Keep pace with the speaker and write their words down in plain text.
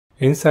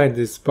Inside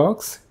this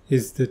box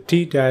is the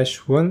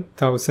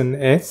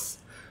T-1000S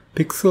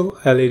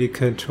Pixel LED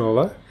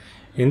controller.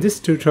 In this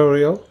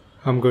tutorial,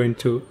 I'm going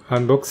to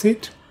unbox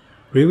it,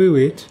 review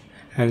it,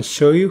 and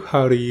show you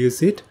how to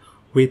use it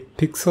with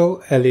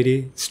Pixel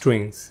LED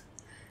strings.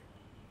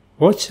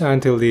 Watch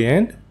until the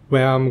end,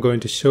 where I'm going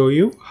to show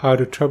you how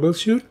to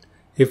troubleshoot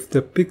if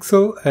the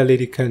Pixel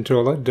LED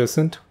controller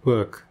doesn't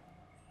work.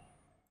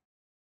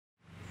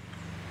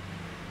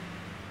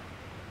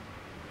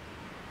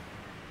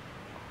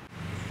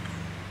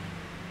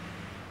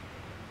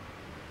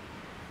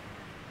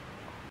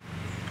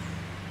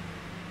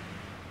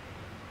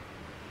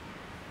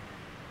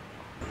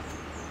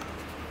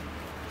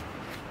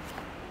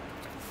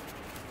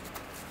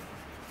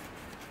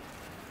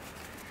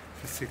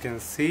 As you can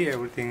see,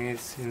 everything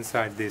is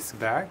inside this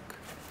bag.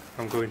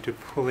 I'm going to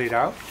pull it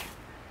out.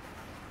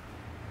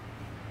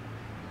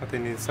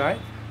 Nothing inside.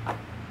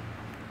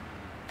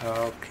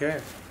 Okay,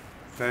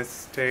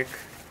 let's take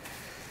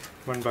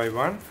one by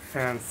one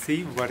and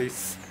see what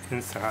is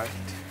inside.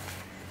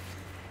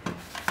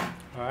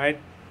 Alright,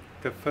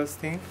 the first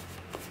thing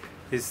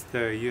is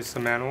the user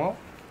manual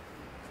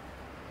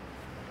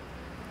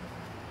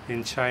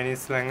in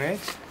Chinese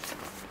language.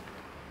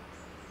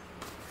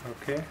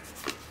 Okay.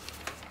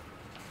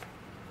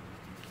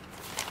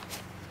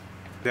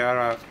 There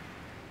are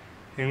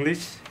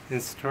English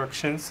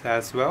instructions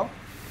as well.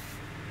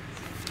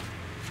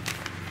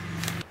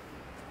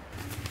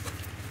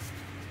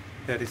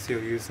 That is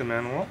your user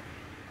manual.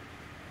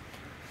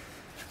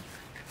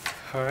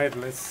 Alright,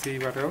 let's see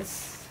what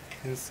else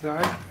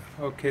inside.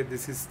 Okay,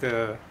 this is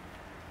the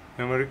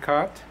memory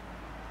card.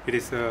 It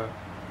is a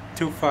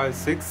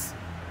 256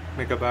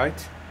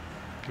 megabyte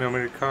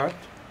memory card.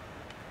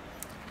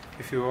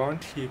 If you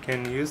want, you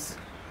can use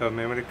a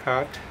memory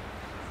card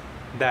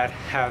that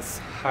has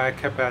higher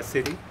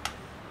capacity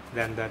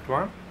than that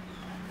one.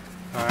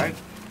 Alright,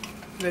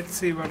 let's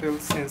see what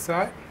else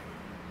inside.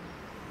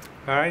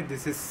 Alright,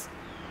 this is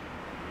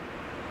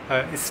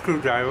a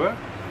screwdriver,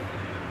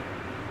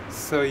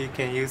 so you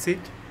can use it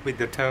with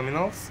the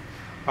terminals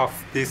of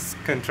this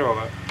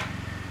controller.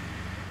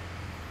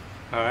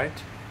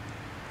 Alright,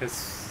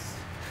 let's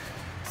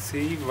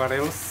see what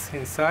else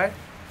inside.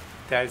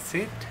 That's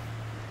it.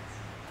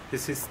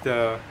 This is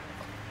the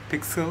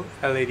Pixel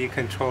LED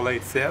controller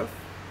itself.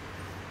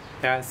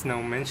 There's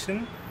no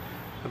mention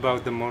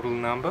about the model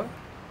number.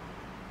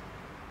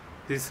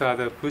 These are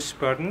the push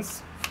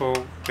buttons for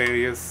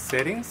various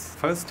settings.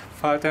 First,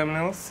 5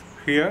 terminals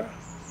here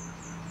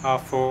are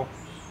for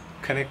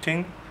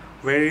connecting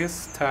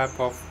various type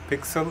of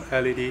Pixel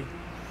LED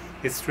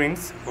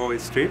strings or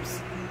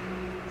strips.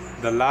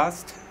 The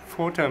last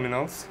 4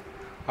 terminals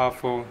are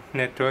for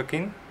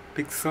networking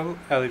Pixel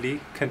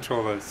LED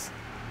controllers.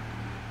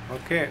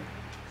 Okay.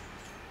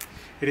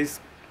 It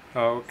is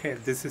okay.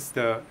 This is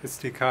the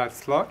SD card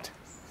slot,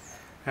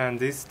 and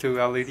these 2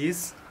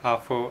 LEDs are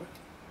for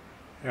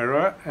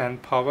error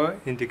and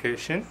power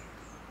indication.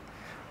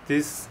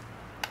 These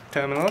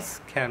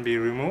terminals can be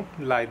removed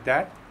like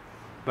that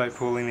by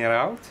pulling it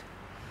out.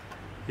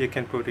 You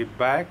can put it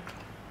back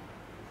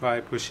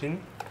by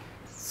pushing,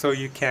 so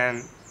you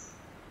can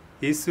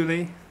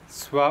easily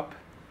swap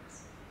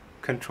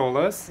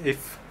controllers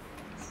if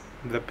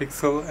the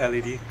Pixel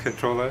LED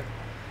controller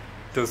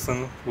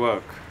doesn't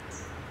work.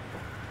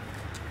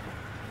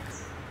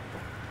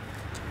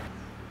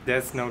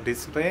 There's no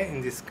display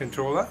in this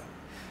controller.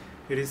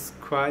 It is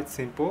quite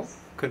simple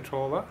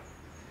controller,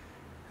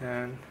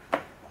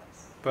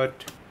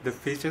 but the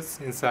features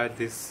inside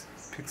this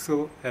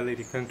Pixel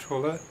LED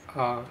controller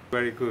are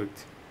very good.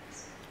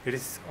 It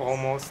is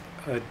almost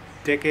a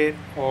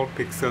decade-old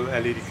Pixel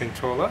LED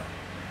controller,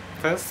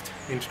 first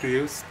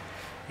introduced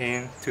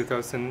in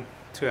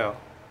 2012.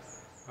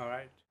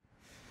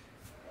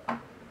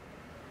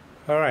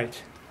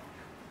 Alright.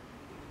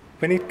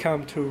 When it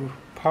comes to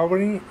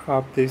powering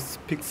up this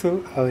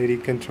Pixel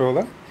LED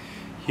controller,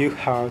 you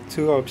have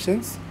 2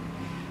 options.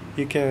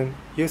 You can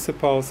use a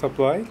power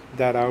supply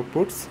that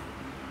outputs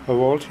a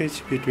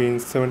voltage between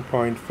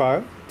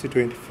 7.5 to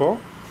 24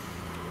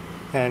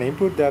 and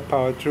input that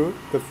power through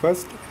the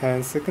first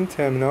and second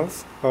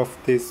terminals of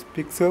this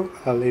Pixel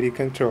LED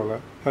controller.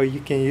 Or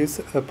you can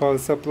use a power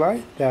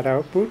supply that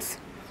outputs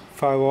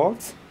 5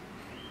 volts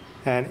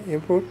and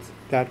input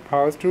that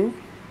power through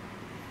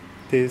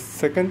this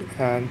second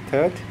and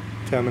third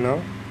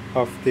terminal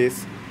of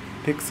this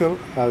Pixel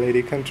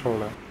LED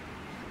controller.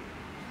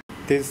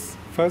 This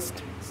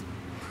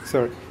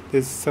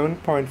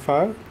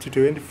 7.5 to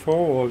 24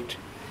 volt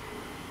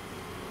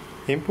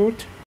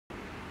input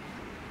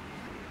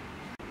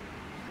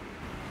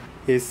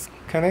is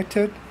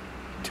connected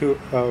to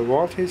a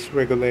voltage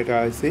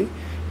regulator IC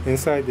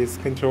inside this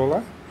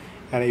controller,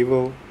 and it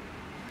will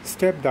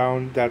step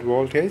down that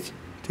voltage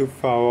to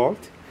 5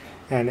 volt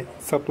and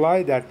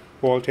supply that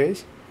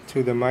voltage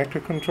to the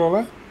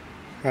microcontroller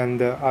and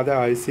the other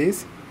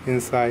ICs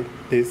inside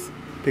this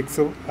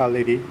Pixel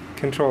LED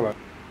controller.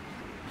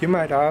 You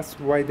might ask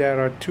why there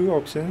are 2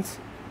 options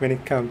when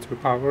it comes to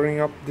powering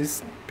up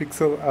this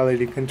Pixel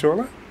LED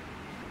controller.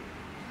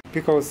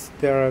 because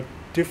there are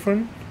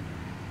different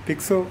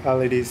pixel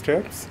LED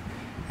strips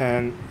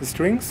and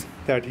strings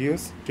that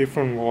use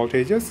different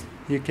voltages.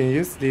 You can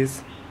use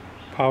these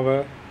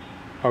power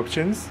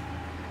options,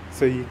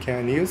 so you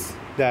can use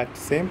that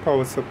same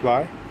power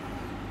supply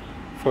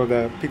for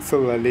the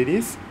pixel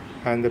LEDs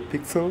and the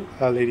pixel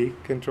LED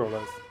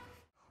controllers.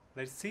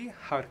 Let's see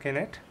how to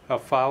connect a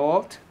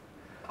 5-volt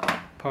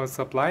power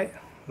supply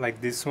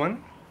like this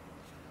one.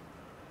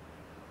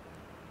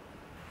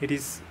 It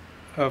is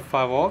a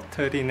 5-volt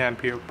 13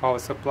 ampere power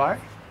supply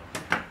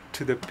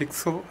to the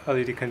pixel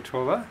LED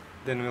controller.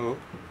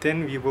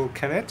 Then we will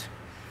connect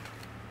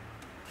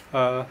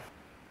a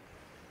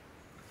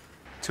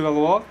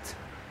 12-volt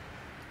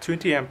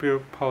 20 ampere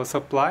power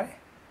supply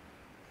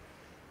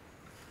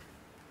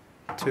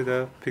to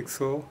the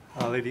pixel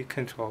LED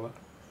controller.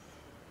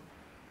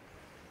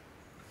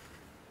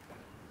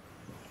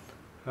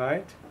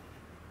 Alright,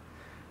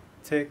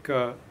 take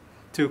a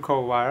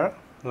 2-core wire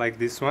like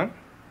this one.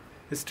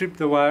 Strip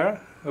the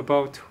wire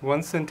about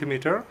 1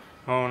 centimeter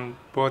on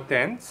both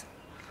ends.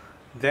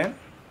 Then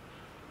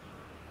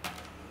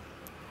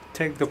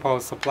take the power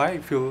supply.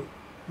 If you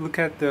look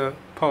at the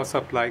power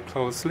supply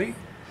closely,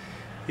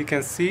 you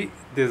can see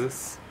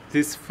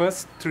these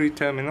first 3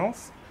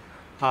 terminals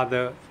are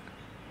the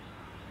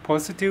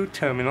positive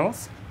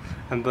terminals,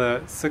 and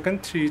the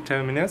second 3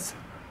 terminals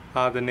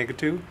are the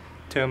negative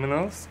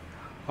terminals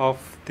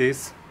of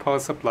this power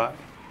supply.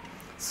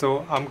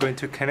 So I'm going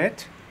to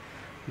connect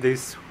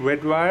this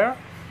red wire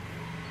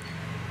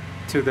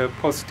to the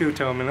positive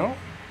terminal,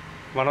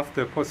 one of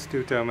the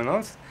positive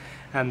terminals,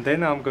 and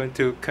then I'm going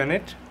to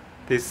connect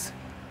this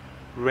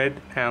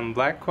red and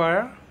black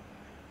wire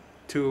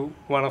to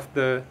one of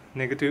the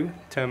negative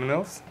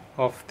terminals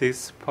of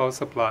this power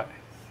supply.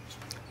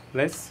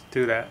 Let's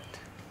do that.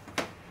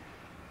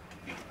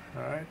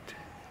 Alright,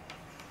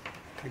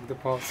 take the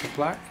power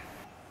supply.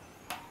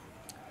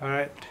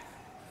 Alright,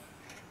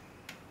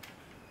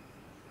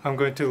 I'm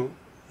going to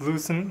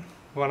loosen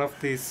one of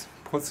these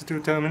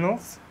positive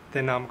terminals.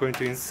 Then I'm going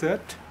to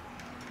insert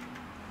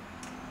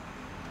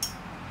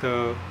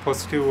the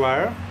positive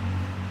wire,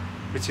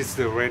 which is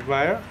the red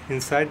wire,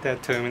 inside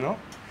that terminal.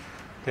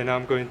 Then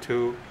I'm going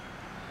to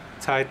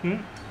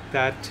tighten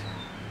that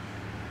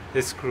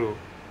screw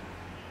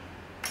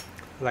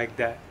like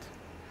that.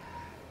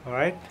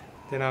 Alright,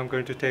 then I'm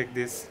going to take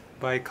this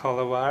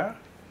bicolor wire,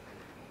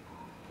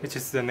 which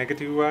is the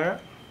negative wire,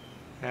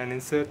 and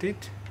insert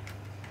it.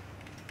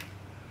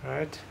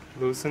 Alright,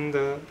 loosen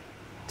the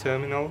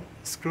terminal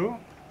screw,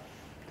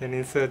 then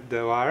insert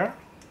the wire,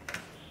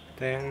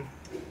 then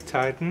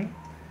tighten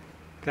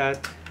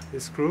that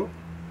screw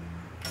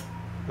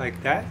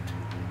like that.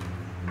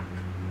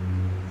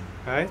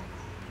 Right,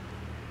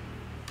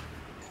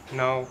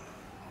 now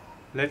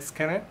let's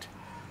connect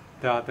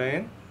the other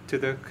end to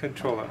the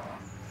controller.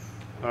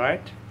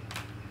 Alright,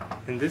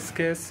 in this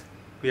case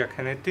we are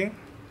connecting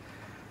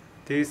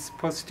these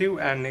positive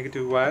and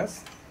negative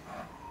wires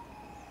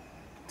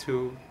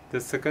to the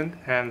second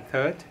and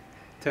third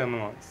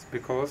terminals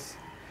because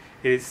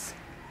it is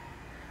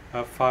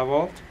a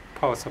 5-volt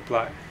power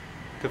supply.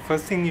 The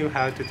first thing you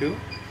have to do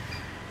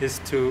is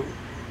to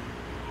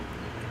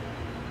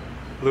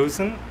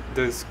loosen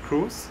the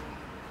screws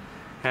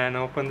and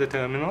open the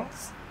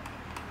terminals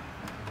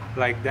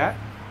like that.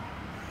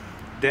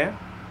 Then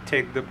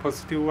take the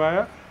positive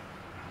wire,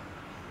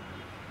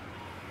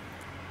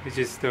 which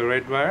is the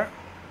red wire,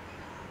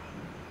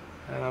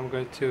 and I'm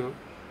going to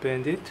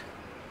bend it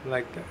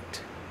like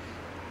that.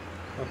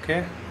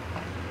 Okay,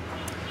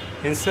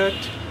 insert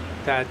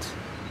that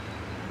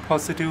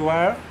positive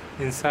wire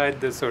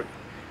inside the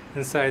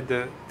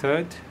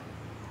third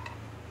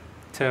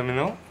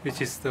terminal,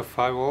 which is the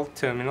 5-volt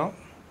terminal.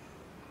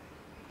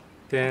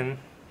 Then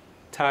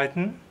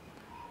tighten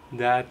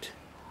that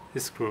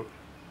screw.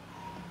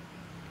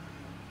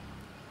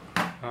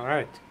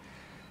 Alright,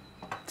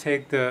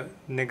 take the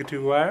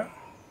negative wire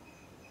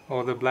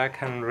or the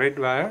black and red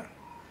wire,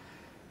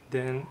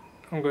 then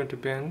I'm going to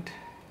bend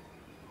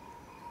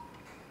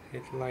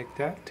it like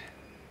that.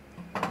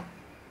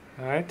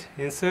 Alright,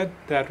 insert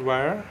that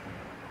wire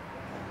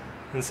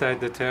inside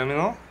the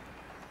terminal,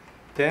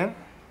 then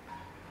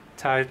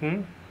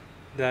tighten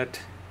that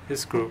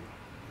screw.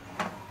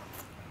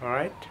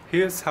 Alright,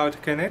 here's how to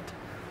connect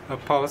a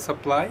power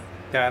supply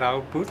that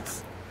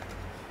outputs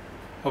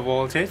a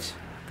voltage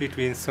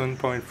between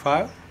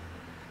 7.5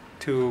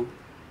 to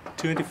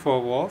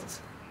 24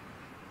 volts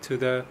to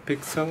the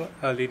pixel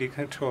LED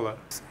controller.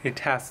 It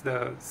has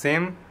the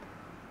same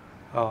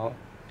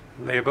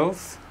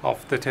labels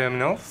of the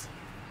terminals.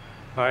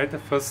 Alright, the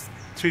first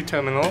 3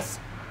 terminals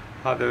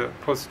are the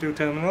positive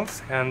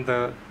terminals, and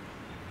the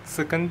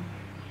second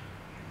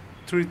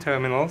 3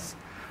 terminals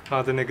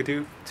are the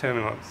negative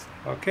terminals.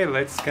 Okay,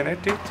 let's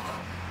connect it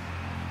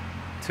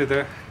to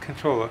the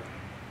controller.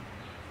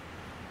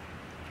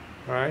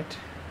 Alright,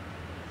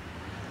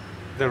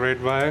 the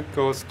red wire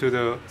goes to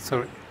the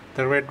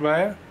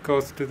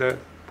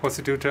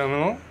positive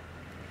terminal,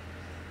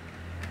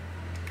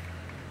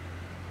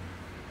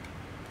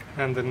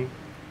 and the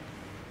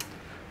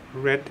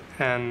red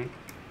and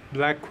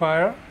black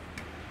wire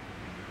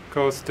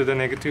goes to the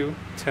negative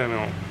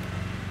terminal.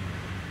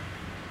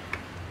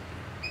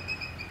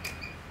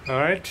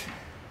 Alright,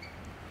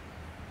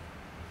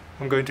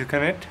 I'm going to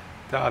connect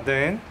the other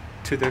end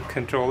to the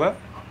controller.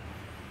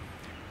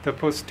 The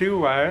positive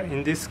wire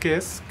in this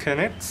case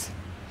connects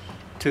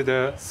to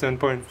the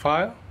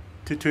 7.5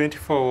 to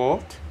 24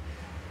 volt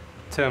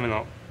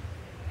terminal.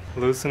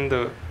 Loosen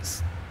the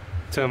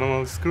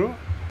terminal screw,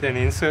 then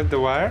insert the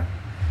wire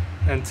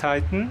and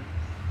tighten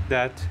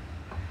that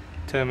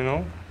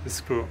terminal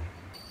screw.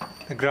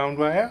 The ground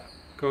wire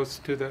goes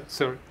to the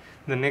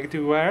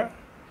negative wire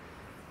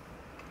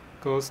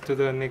goes to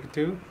the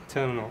negative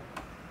terminal,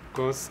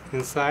 goes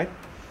inside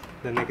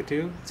the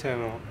negative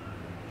terminal.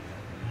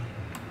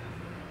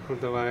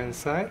 Put the wire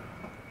inside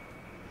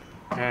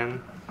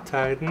and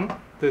tighten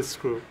the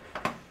screw.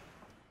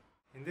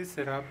 In this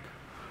setup,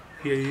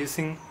 we are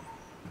using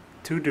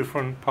two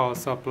different power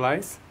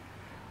supplies.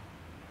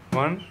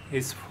 One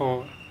is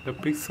for the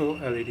pixel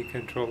LED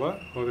controller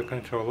or the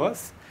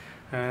controllers,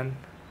 and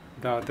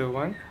the other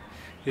one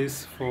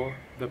is for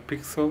the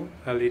pixel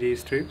LED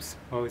strips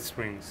or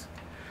strings.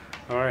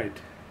 Alright,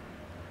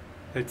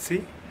 let's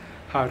see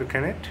how to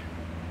connect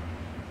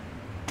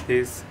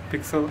this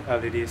pixel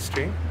LED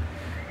string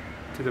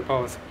to the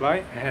power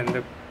supply and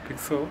the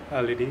pixel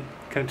LED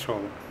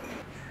controller.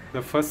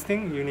 The first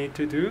thing you need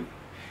to do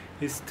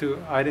is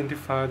to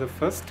identify the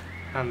first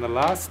and the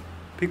last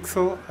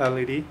pixel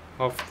LED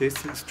of this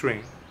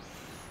string.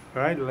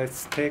 Alright,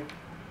 let's take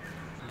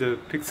the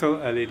pixel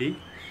LED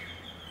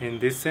in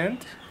this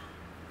end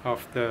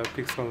of the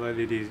pixel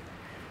LED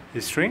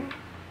string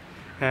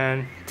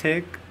and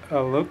take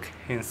a look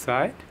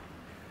inside.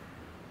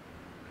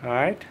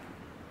 Alright,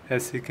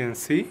 as you can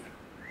see,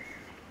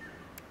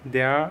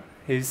 there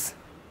is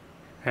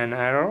an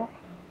arrow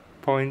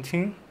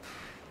pointing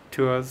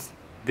towards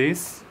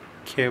this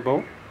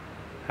cable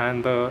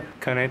and the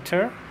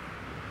connector.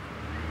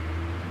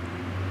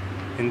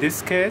 In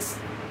this case,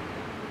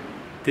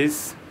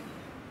 this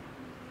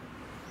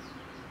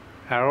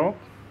arrow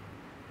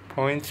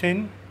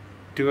pointing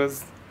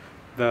towards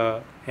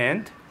the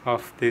end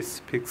of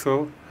this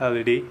pixel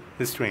LED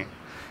string.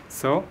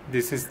 So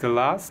this is the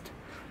last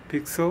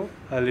pixel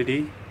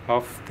LED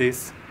of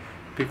this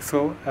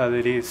pixel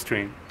LED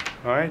string.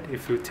 Alright,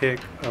 if you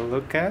take a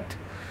look at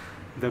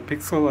the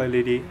pixel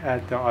LED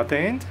at the other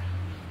end,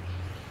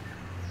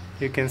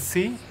 you can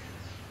see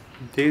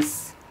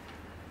this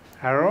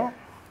arrow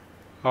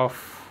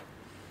of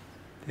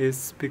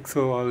this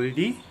pixel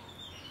LED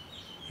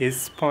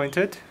is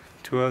pointed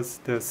towards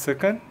the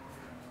second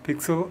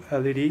pixel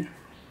LED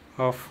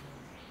of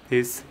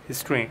this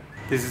string.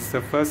 This is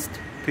the first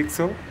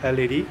pixel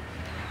LED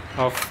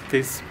of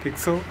this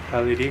pixel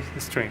LED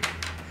string.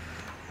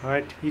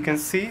 Alright, you can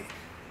see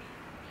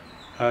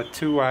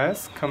two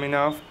wires coming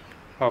out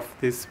of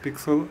this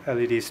pixel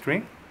LED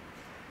string.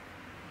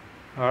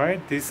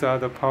 Alright, these are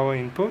the power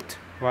input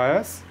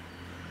wires.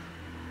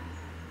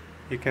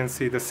 You can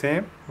see the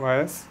same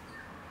wires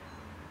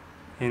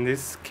in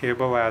this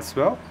cable as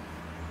well.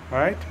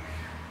 Alright,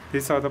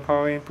 these are the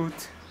power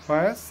input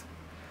wires.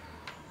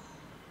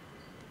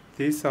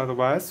 These are the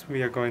wires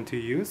we are going to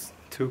use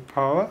to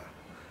power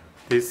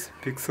this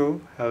pixel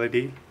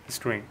LED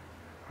string.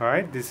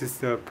 Alright, this is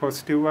the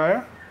positive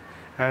wire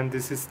and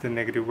this is the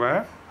negative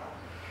wire.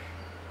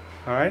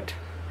 Alright,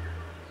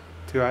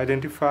 to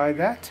identify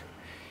that,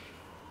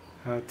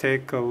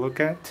 take a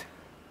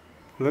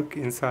look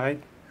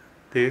inside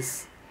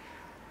this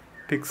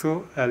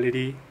pixel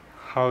LED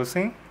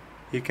housing.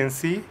 You can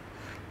see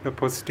the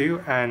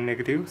positive and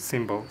negative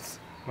symbols.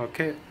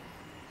 Okay,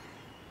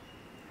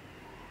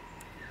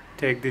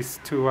 take these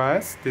two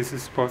wires, this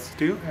is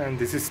positive and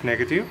this is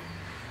negative,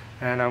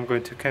 and I'm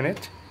going to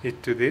connect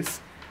it to this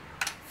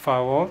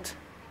 5 volt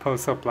power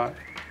supply.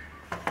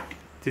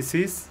 This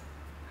is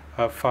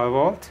a 5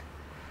 volt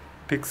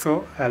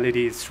pixel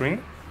LED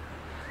string,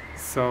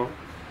 so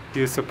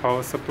use a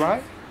power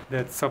supply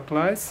that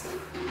supplies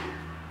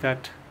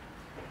that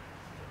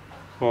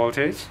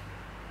voltage.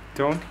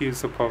 Don't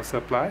use a power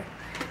supply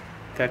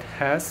that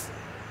has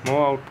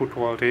more output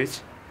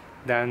voltage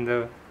than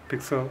the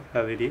pixel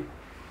LED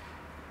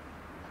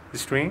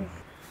string.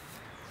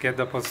 Get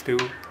the positive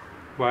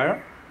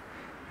wire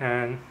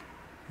and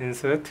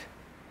insert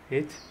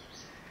it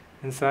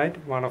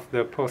inside one of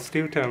the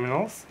positive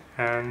terminals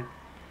and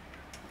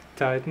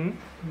tighten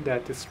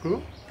that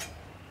screw.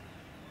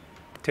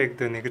 Take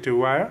the negative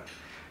wire,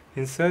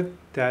 insert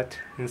that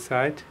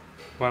inside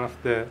one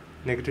of the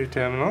negative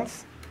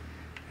terminals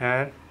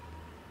and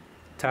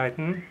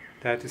tighten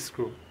that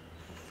screw.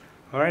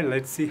 Alright,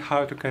 let's see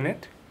how to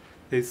connect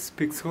this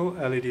pixel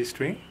LED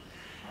string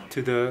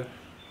to the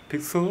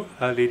pixel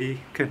LED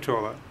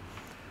controller.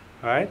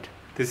 Alright,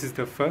 this is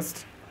the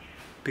first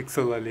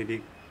pixel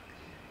LED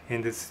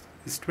in this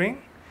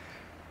string.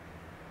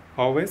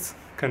 Always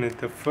connect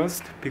the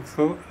first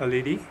pixel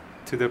LED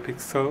to the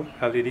pixel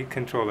LED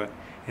controller.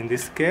 In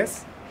this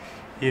case,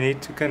 you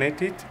need to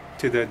connect it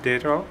to the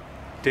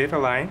data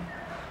line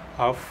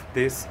of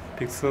this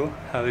pixel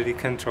LED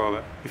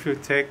controller. If you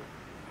take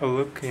a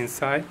look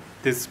inside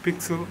this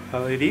pixel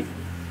LED.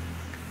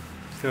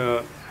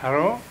 The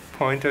arrow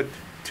pointed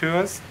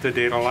towards the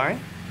data line.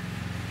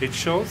 It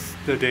shows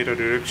the data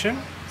direction.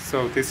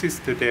 So this is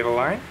the data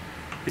line,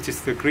 which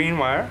is the green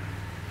wire.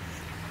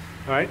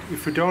 Right?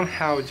 If you don't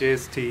have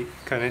JST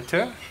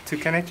connector, to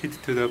connect it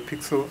to the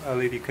pixel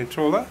LED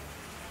controller,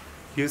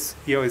 use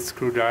your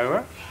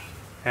screwdriver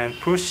and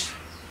push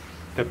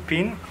the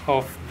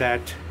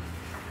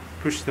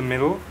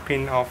middle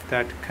pin of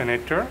that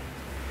connector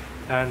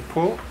and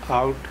pull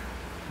out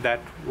that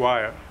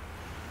wire.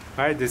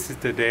 Right, this is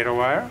the data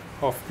wire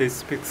of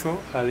this pixel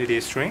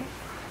LED string.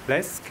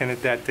 Let's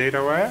connect that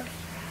data wire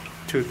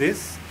to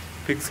this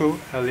pixel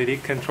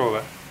LED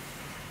controller.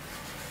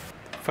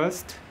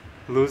 First,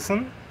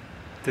 loosen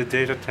the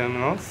data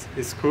terminals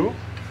screw,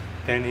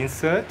 then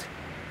insert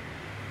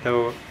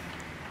the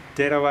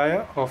data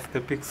wire of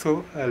the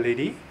pixel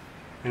LED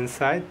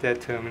inside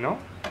that terminal,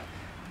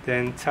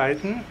 then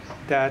tighten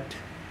that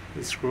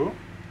screw.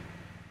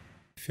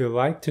 If you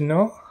like to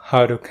know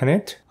how to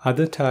connect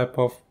other type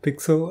of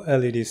pixel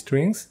LED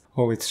strings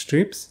or with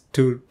strips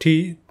to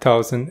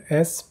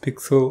T-1000S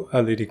pixel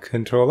LED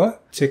controller,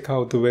 check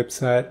out the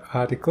website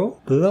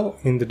article below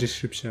in the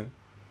description.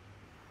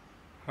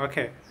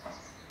 Okay,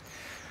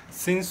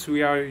 since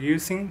we are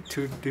using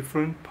two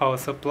different power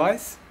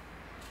supplies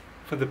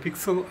for the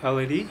pixel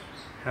LED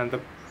and the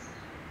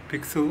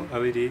pixel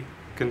LED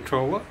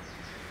controller,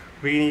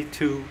 we need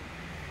to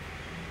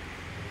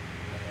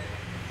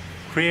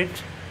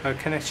create a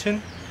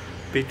connection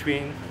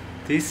between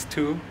these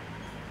two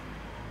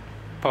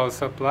power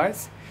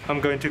supplies. I'm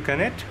going to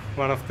connect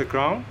one of the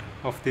ground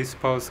of this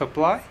power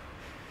supply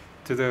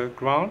to the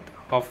ground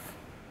of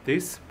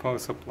this power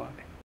supply.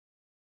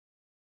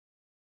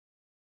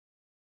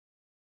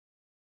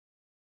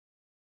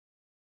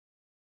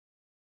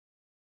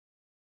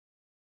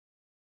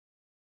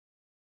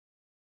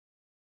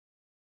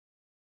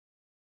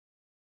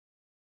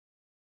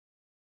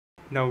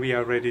 Now we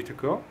are ready to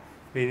go.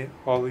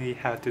 All we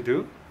have to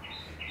do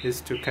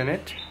is to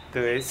connect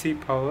the AC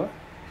power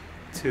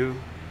to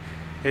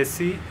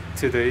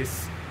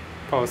these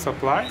power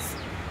supplies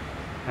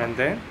and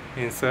then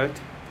insert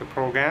the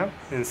program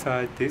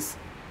inside this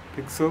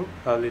pixel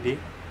LED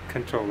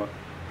controller.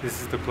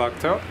 This is the plug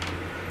top.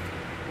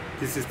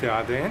 This is the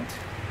other end.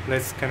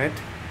 Let's connect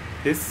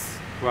this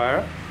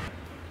wire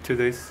to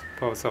these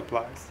power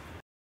supplies.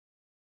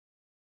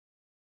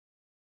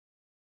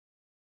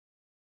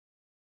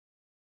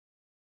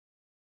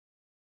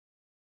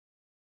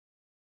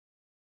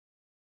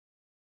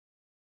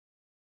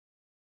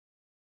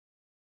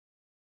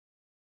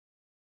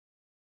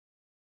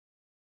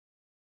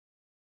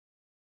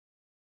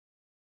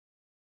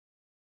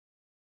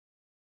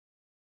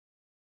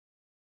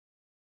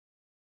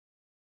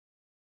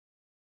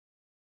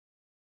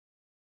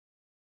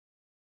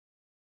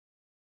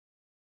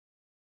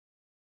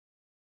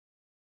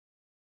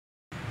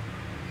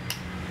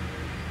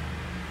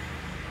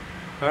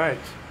 Alright,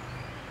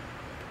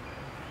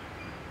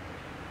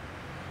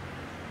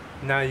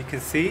 now you can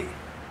see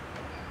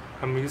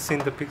I'm using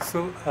the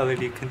pixel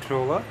LED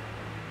controller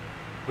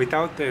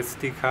without the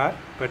SD card,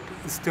 but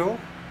still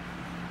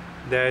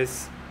there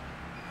is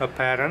a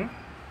pattern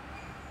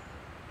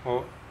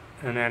or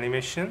an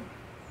animation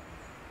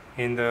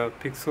in the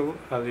pixel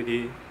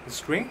LED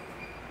string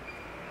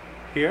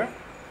here.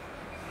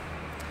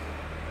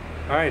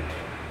 Alright,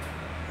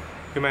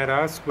 you might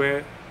ask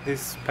where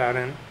this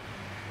pattern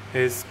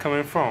is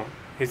coming from.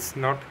 It's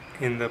not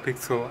in the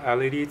pixel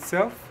LED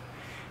itself,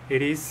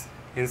 it is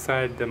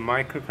inside the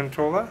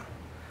microcontroller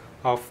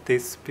of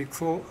this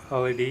pixel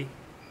LED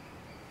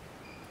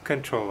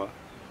controller.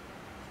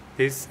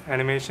 These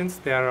animations,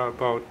 there are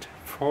about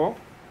 4.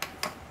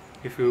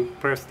 If you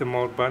press the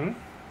mode button,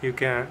 you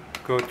can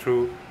go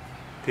through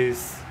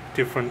these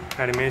different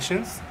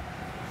animations.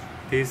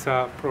 These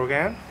are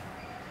programmed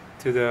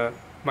to the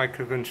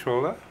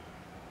microcontroller.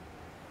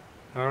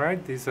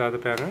 Alright, these are the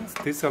patterns.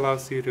 This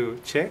allows you to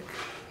check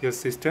your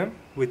system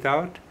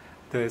without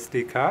the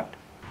SD card.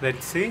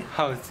 Let's see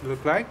how it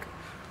looks like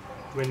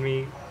when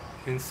we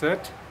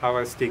insert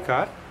our SD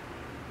card,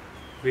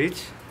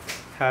 which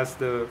has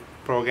the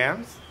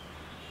programs.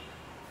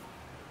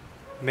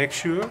 Make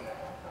sure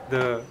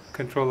the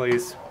controller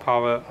is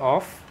power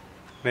off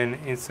when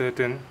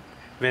inserting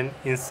the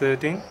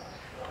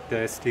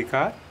SD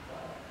card.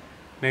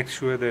 Make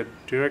sure the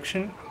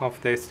direction of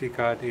the SD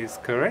card is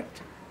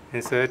correct.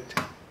 Insert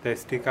the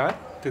SD card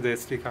to the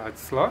SD card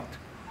slot,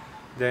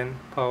 then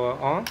power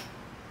on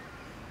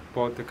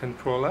both the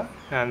controller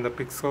and the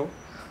pixel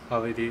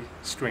LED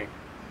string.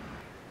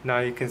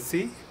 Now you can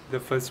see the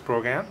first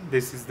program.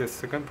 This is the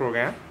second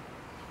program.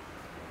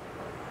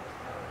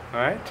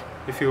 Alright,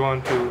 if you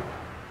want to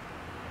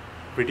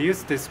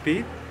reduce the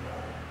speed,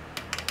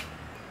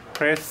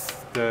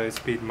 press the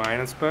speed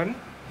minus button.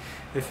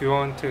 If you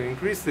want to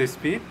increase the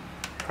speed,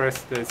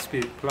 press the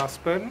speed plus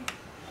button.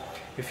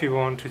 If you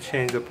want to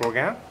change the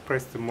program,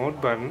 press the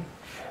mode button.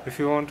 If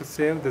you want to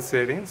save the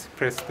settings,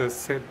 press the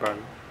set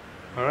button.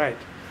 Alright,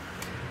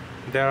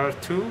 there are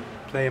 2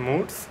 play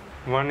modes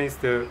One is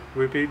the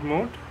repeat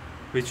mode,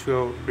 which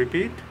will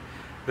repeat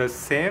the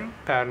same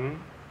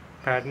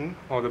pattern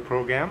or the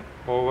program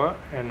over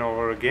and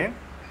over again.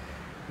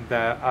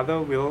 The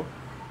other will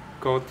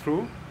go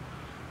through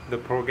the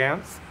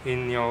programs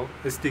in your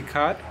SD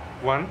card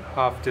one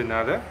after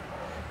another.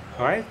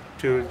 Alright,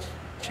 to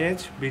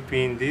change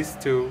between these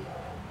two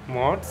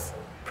modes,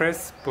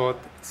 press both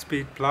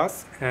speed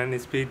plus and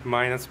speed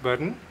minus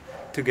button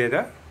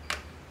together.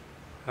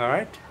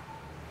 Alright,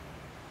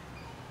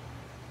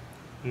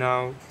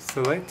 now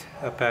select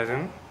a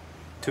pattern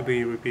to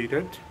be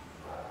repeated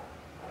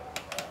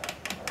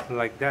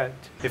like that.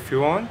 If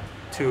you want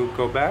to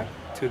go back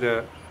to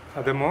the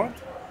other mode,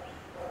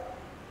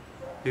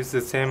 use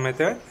the same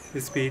method.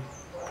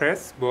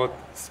 Press both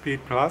speed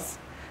plus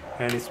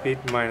and speed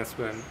minus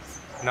buttons.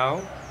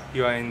 Now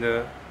you are in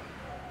the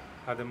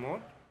other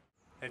mode.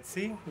 Let's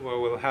see what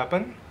will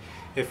happen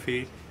if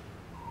we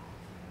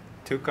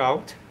took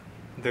out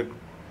the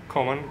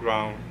common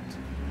ground.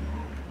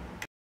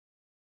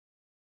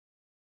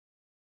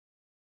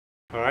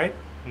 Alright,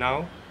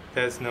 now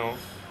there's no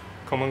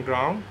common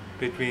ground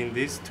between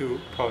these two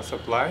power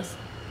supplies,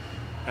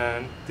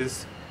 and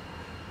this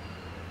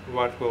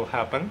what will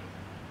happen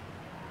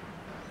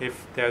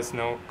if there's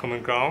no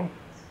common ground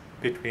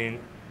between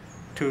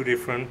two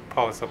different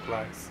power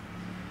supplies.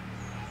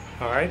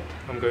 Alright,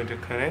 I'm going to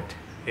connect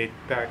it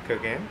back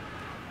again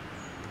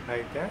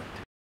like that.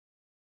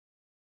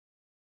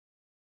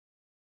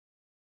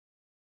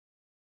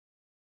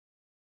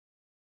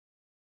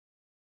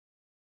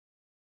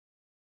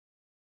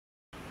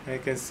 You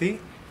can see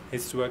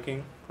it's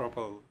working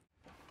properly.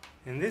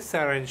 In this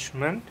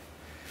arrangement,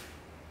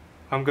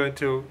 I'm going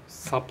to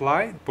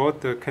supply both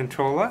the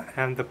controller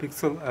and the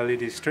pixel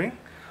LED string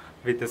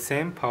with the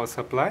same power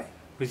supply,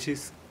 which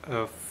is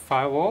a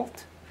 5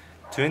 volt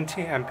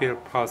 20 ampere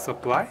power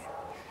supply.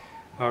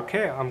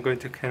 Okay, I'm going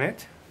to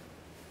connect.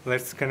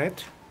 Let's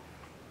connect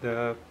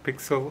the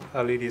pixel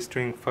LED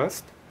string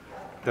first.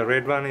 The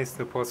red one is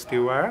the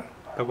positive wire,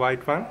 the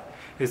white one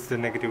is the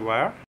negative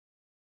wire.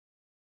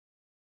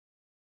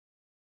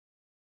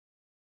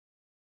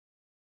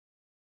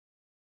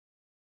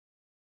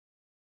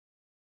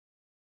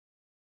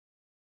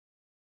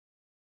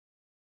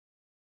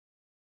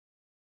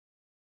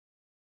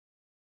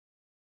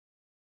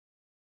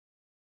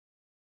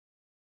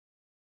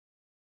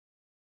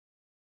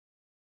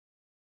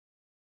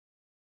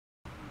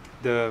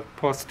 The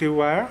positive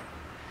wire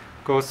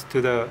goes to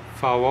the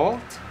 5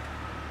 volt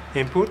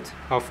input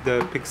of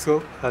the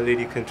pixel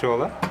LED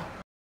controller.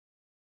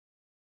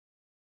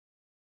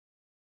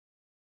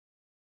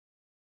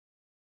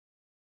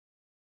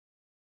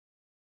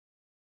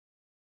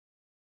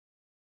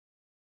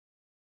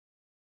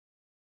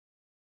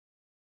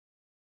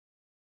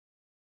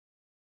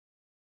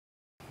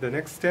 The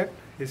next step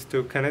is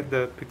to connect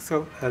the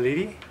pixel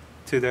LED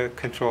to the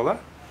controller.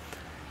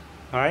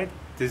 Alright,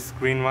 this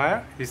green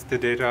wire is the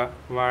data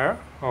wire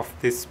of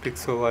this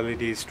pixel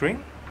LED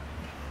string.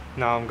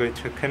 Now I'm going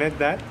to connect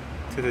that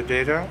to the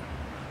data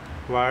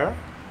wire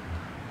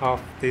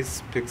of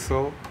this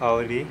pixel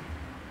LED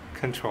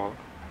controller,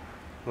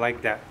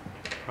 like that.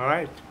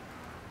 Alright,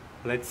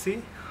 let's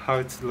see how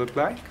it looks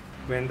like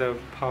when the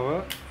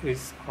power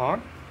is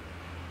on.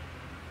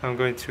 I'm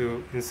going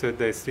to insert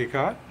the SD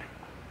card.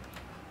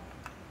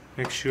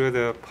 Make sure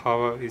the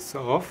power is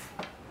off.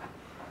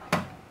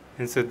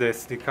 Insert the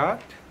SD card,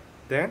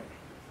 then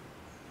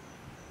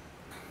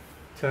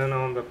turn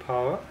on the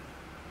power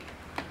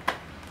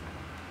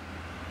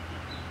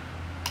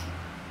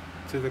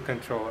to the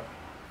controller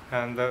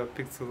and the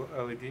pixel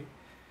LED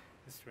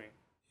string.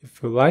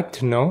 If you'd like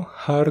to know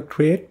how to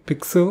create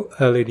pixel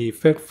LED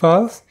effect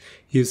files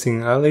using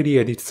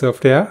LEDEdit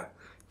software,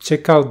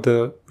 check out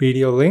the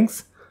video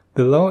links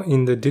below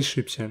in the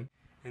description.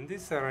 In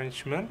this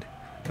arrangement,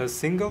 a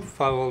single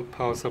 5 volt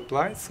power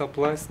supply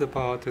supplies the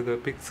power to the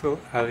pixel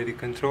LED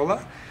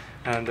controller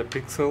and the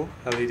pixel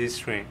LED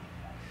string.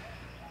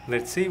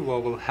 Let's see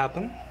what will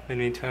happen when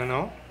we turn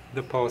on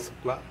the power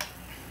supply.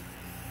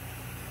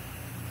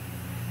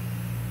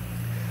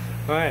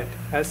 Alright,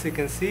 as you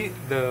can see,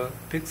 the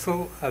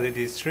pixel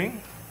LED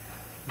string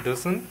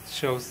doesn't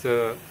show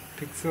the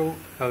pixel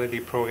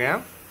LED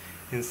program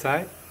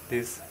inside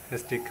this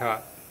SD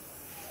card.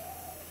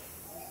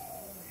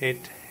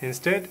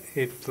 Instead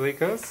it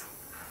flickers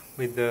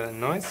with the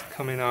noise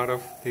coming out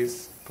of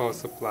this power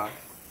supply.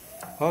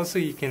 Also,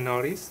 you can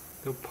notice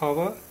the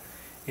power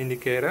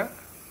indicator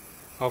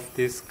of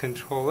this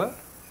controller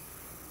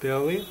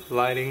barely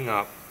lighting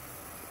up.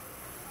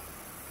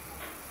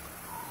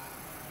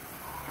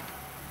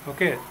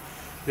 Okay,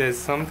 there's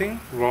something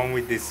wrong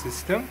with this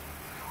system.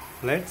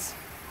 Let's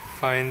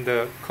find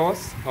the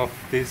cause of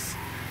this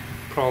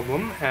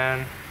problem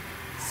and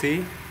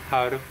see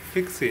how to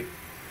fix it.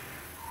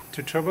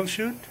 To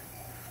troubleshoot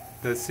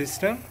the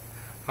system,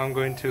 I'm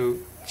going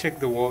to check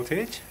the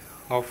voltage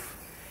of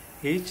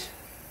each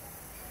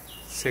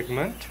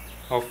segment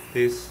of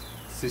this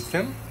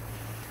system,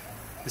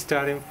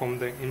 starting from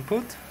the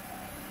input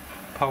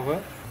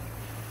power.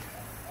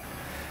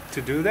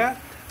 To do that,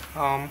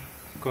 I'm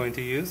going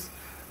to use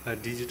a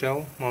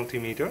digital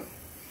multimeter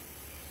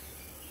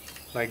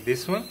like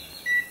this one.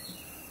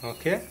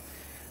 Okay,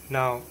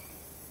 now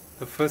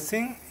the first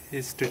thing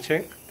is to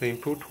check the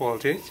input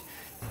voltage.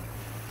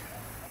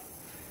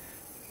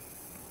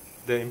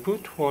 The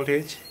input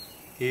voltage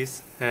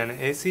is an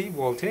AC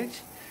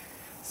voltage,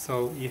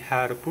 so you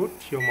have to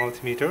put your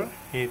multimeter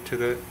into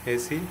the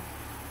AC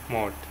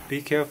mode.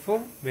 Be careful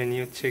when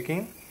you're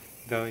checking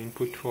the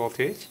input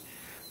voltage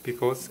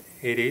because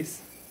it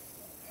is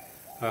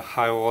a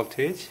high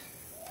voltage.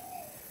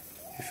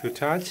 If you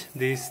touch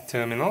these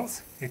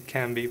terminals, it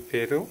can be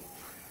fatal,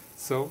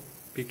 so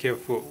be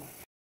careful.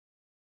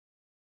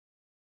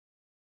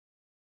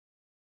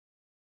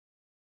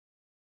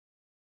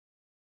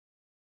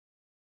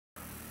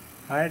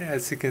 Alright,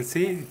 as you can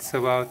see, it's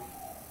about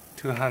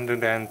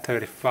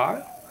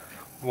 235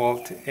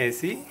 volt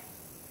AC.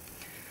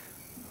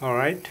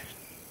 Alright,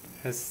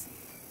 as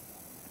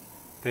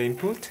the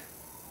input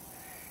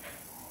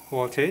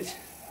voltage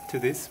to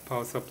this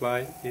power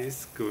supply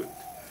is good.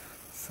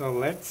 So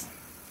let's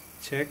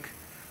check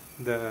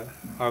the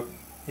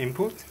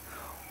input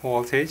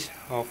voltage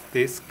of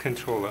this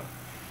controller.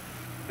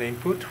 The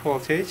input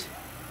voltage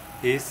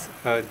is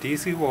a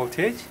DC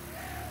voltage,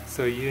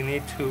 so you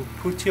need to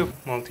put your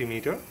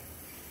multimeter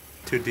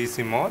to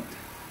DC mode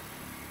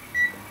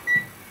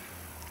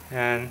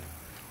and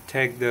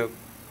take the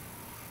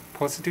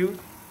positive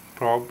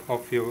probe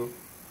of your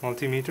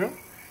multimeter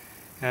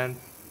and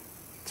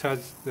touch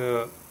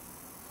the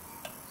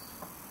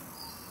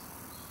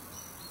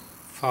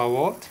 5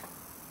 volt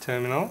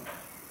terminal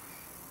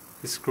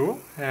screw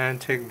and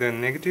take the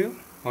negative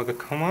or the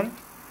common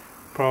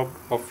probe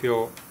of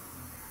your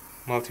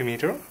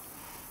multimeter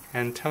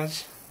and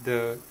touch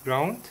the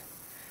ground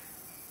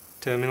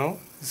terminal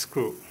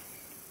screw.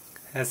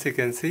 As you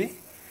can see,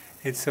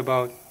 it's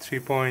about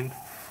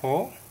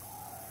 3.4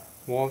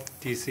 volt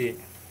DC.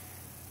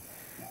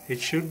 It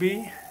should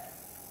be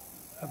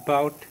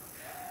about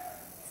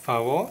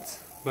 5 volts,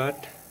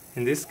 but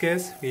in this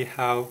case we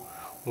have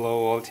low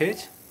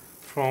voltage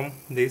from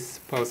this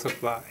power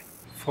supply.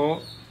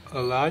 For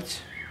a large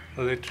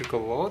electrical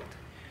load,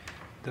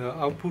 the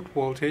output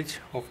voltage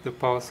of the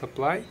power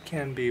supply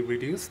can be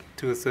reduced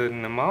to a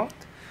certain amount,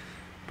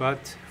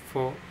 but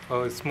for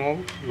a small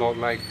load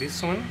like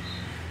this one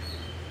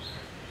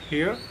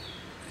here,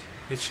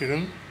 it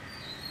shouldn't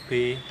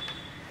be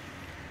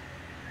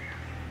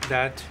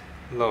that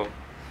low.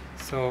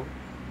 So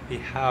we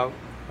have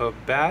a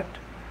bad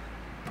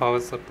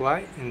power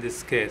supply in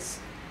this case.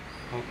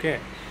 Okay,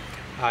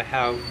 I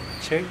have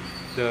checked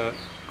the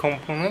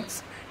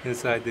components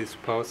inside this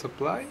power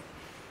supply.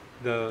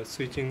 The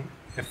switching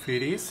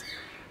FEDs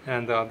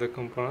and the other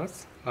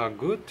components are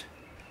good.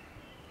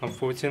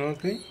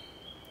 Unfortunately,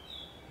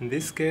 in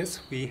this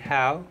case we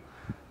have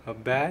a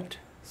bad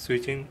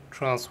switching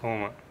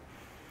transformer.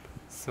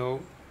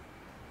 So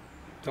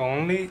the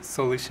only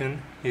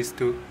solution is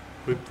to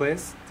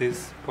replace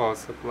this power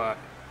supply.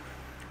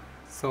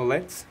 So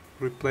let's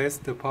replace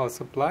the power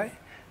supply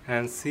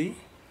and see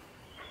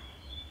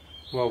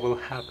what will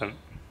happen.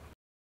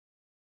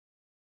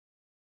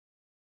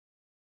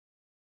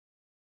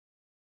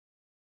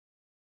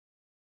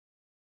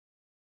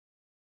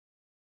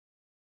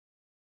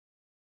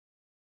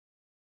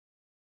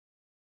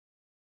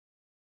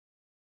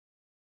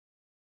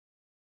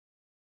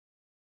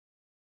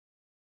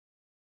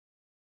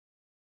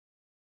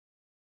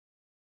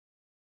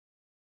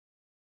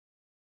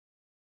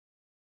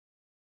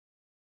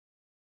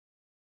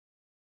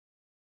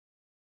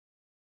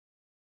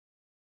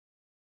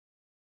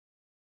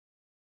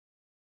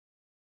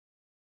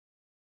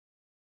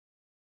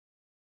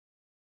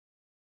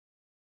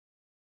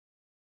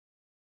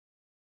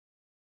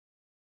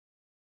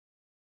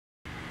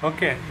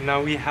 Okay,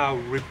 now we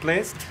have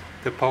replaced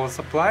the power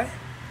supply.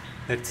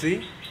 Let's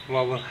see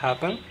what will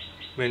happen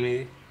when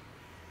we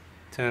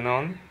turn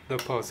on the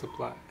power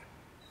supply.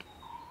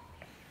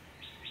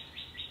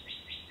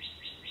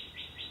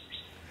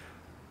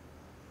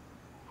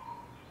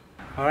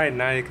 Alright,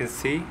 now you can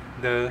see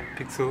the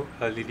Pixel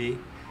LED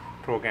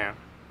program.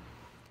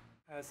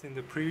 As in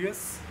the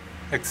previous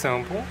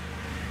example,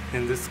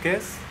 in this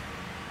case,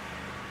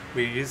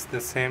 we use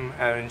the same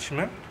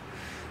arrangement.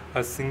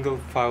 A single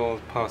 5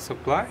 volt power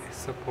supply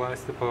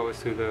supplies the power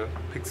to the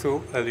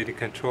Pixel LED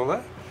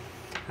controller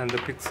and the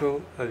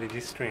Pixel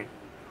LED string.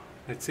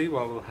 Let's see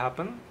what will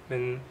happen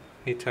when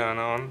we turn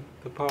on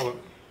the power.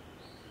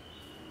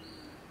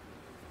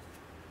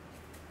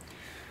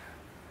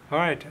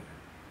 Alright,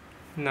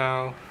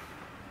 now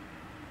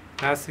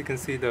as you can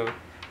see,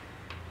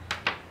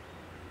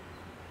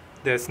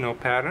 there's no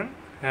pattern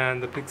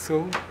and the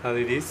Pixel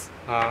LEDs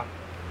are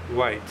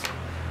white,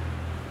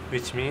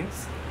 which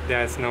means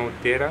there's no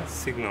data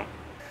signal.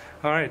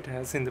 Alright,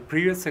 as in the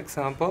previous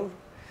example,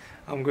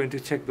 I'm going to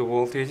check the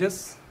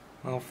voltages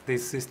of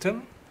this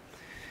system.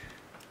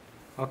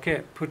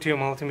 Okay, put your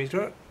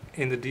multimeter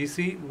in the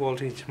DC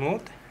voltage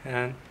mode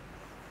and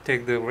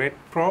take the red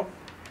probe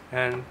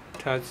and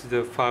touch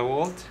the 5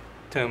 volt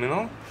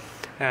terminal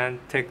and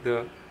take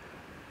the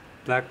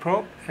black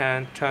probe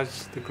and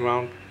touch the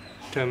ground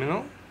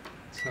terminal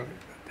Sorry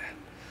about that.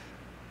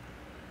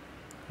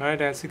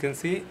 Alright, as you can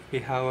see, we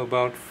have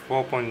about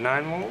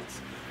 4.9 volts,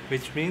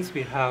 which means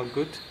we have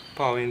good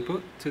power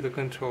input to the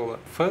controller.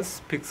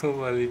 First pixel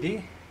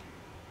LED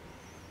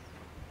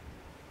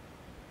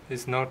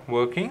is not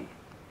working,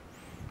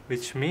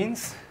 which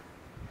means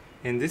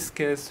in this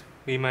case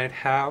we might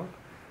have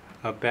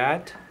a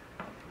bad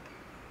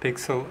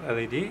pixel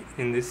LED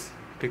in this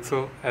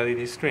pixel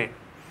LED string.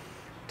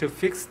 To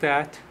fix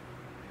that,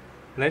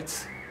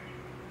 let's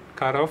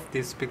cut off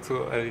this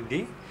pixel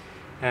LED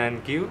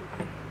and give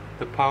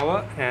the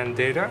power and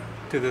data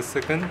to the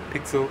second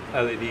pixel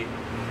LED.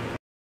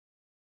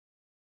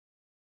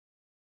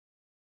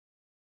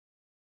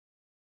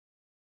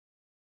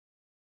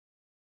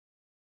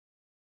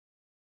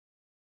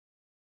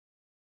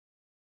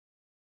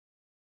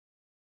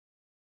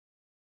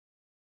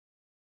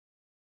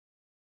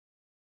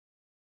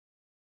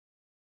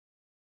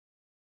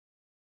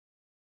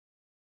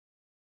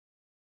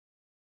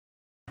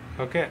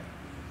 Okay,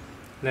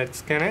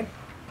 let's connect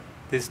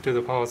this to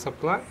the power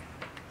supply.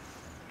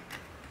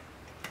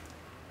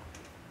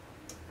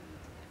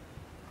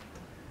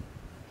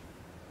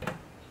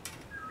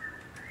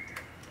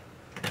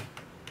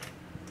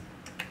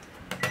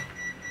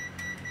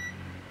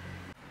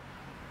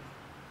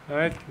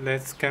 Alright,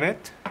 let's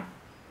connect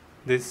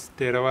this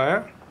data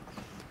wire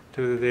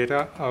to the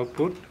data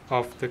output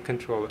of the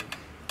controller.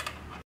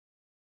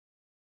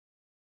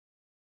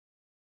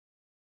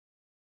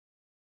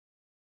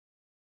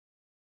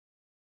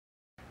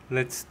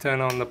 Let's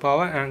turn on the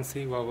power and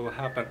see what will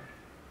happen.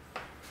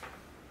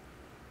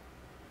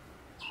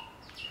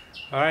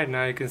 Alright,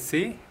 now you can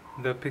see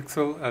the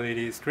pixel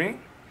LED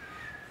string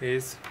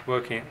is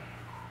working.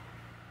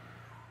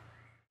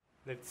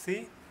 Let's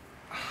see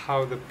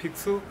how the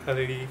pixel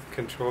LED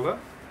controller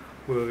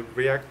will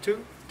react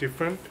to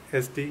different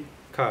SD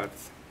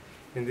cards.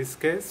 In this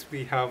case,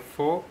 we have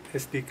 4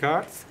 SD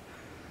cards.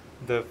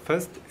 The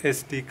first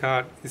SD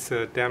card is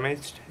a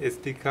damaged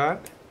SD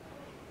card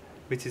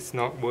which is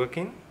not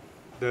working.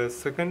 The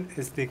second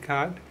SD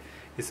card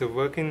is a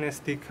working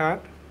SD card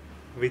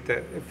with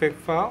an effect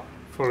file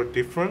for a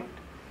different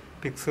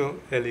pixel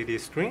LED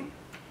string.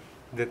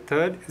 The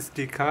third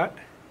SD card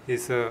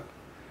is a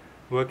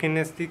working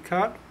SD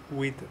card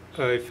with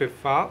a effect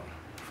file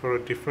for a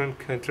different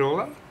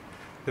controller.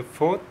 The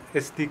fourth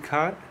SD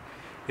card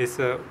is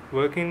a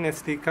working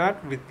SD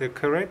card with the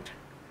correct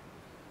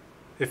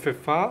FF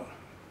file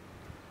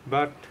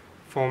but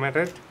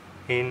formatted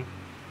in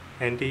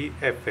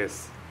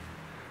NTFS.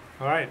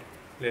 Alright,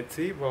 let's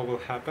see what will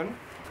happen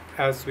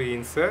as we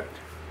insert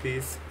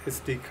these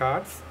SD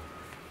cards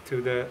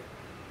to the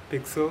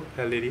pixel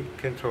LED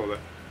controller.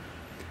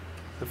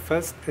 The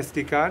first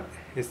SD card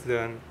is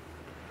the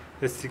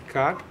SD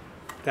card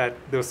that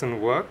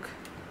doesn't work.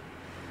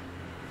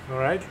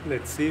 Alright,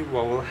 let's see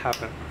what will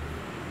happen.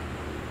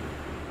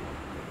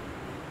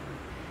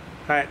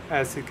 Right,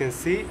 as you can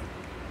see,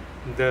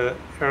 the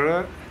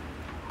error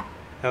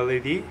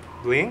LED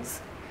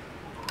blinks,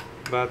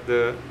 but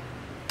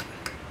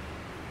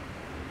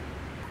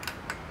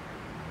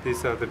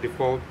these are the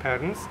default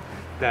patterns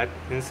that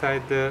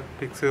inside the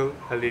pixel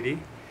LED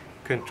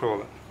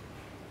controller.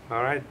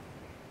 Alright,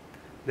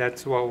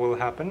 that's what will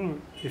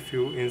happen if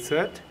you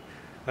insert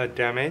a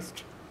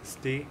damaged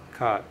SD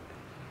card.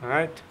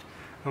 Alright,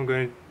 I'm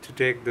going to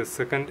take the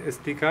second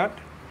SD card,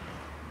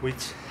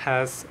 which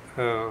has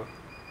a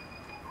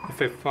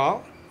FF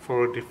file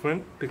for a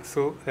different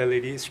pixel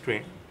LED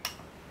string.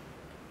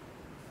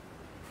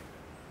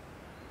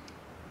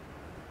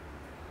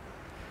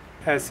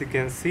 As you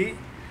can see,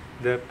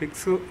 the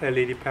pixel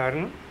LED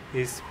pattern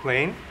is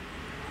plain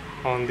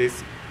on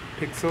this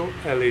pixel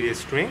LED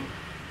string,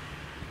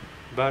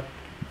 but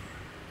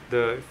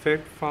the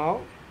effect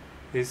file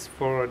is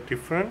for a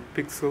different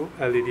pixel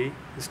LED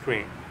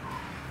string.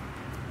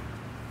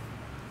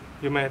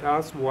 You might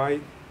ask why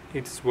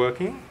it's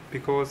working,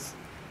 because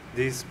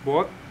these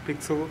both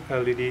pixel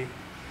LED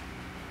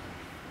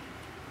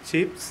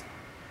chips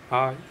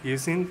are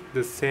using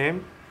the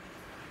same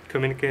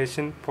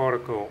communication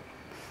protocol,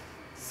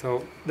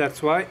 so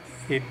that's why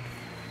it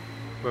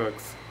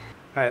works.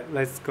 Alright,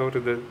 let's go to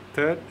the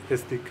third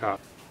SD card.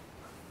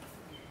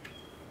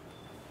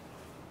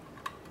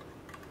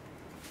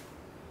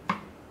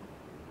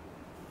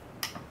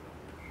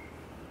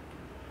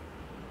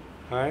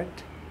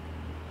 Alright,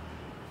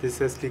 this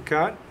SD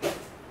card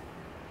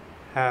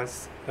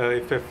has a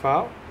FF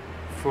file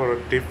for a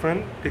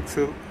different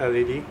pixel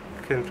LED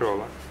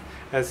controller.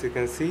 As you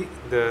can see,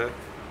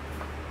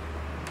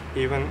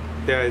 even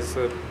there is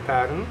a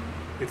pattern,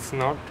 it's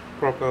not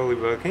properly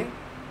working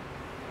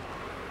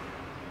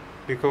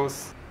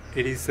because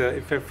it is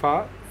a FF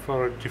file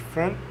for a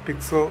different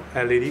pixel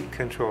LED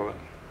controller.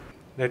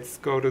 Let's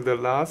go to the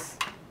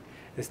last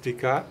SD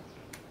card.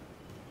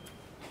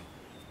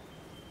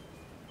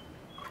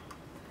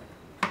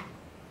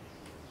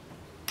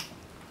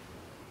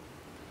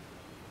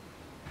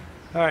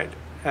 Alright,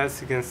 as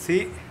you can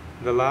see,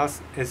 the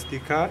last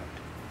SD card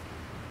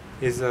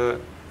is a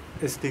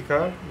SD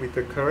card with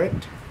the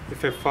correct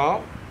FF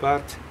file,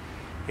 but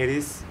it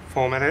is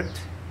formatted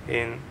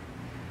in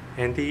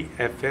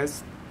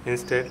NTFS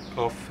instead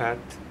of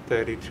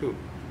FAT32.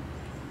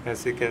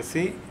 As you can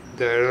see,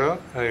 the error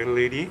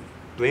LED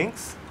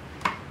blinks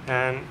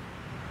and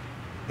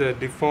the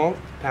default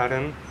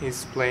pattern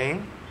is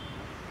playing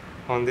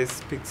on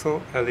this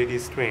pixel LED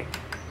string.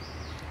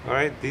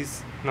 Alright,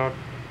 these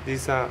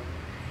are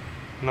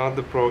not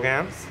the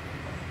programs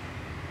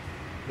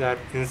that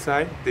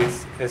inside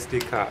this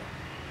SD card.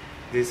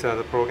 These are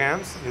the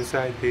programs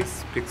inside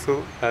this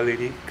pixel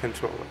LED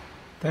controller.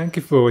 Thank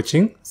you for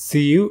watching.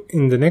 See you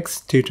in the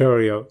next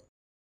tutorial.